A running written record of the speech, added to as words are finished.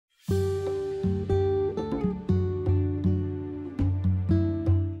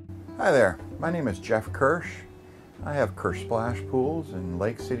Hi there, my name is Jeff Kirsch. I have Kirsplash Pools in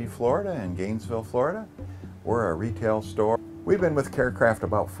Lake City, Florida and Gainesville, Florida. We're a retail store. We've been with Carecraft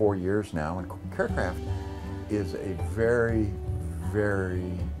about 4 years now, and Carecraft is a very,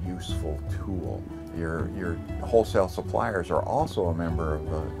 very useful tool. Your wholesale suppliers are also a member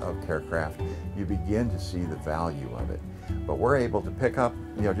of Carecraft. You begin to see the value of it. But we're able to pick up,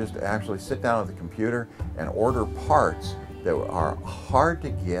 just actually sit down at the computer and order parts that are hard to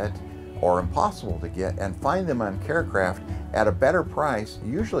get or impossible to get, and find them on Carecraft at a better price,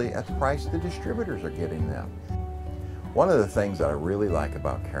 usually at the price the distributors are getting them. One of the things that I really like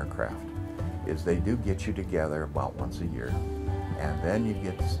about Carecraft is they do get you together about once a year, and then you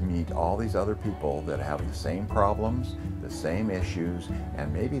get to meet all these other people that have the same problems, the same issues,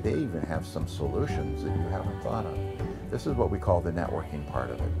 and maybe they even have some solutions that you haven't thought of. This is what we call the networking part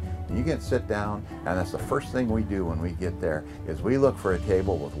of it. You can sit down, and that's the first thing we do when we get there, is we look for a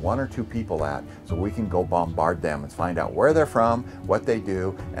table with 1 or 2 people at, so we can go bombard them and find out where they're from, what they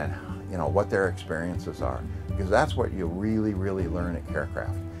do, and what their experiences are. Because that's what you really, really learn at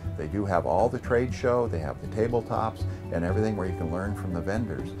Carecraft. They do have all the trade show, they have the tabletops, and everything where you can learn from the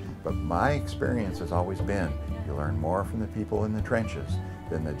vendors. But my experience has always been, you learn more from the people in the trenches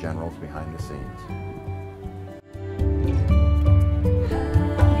than the generals behind the scenes.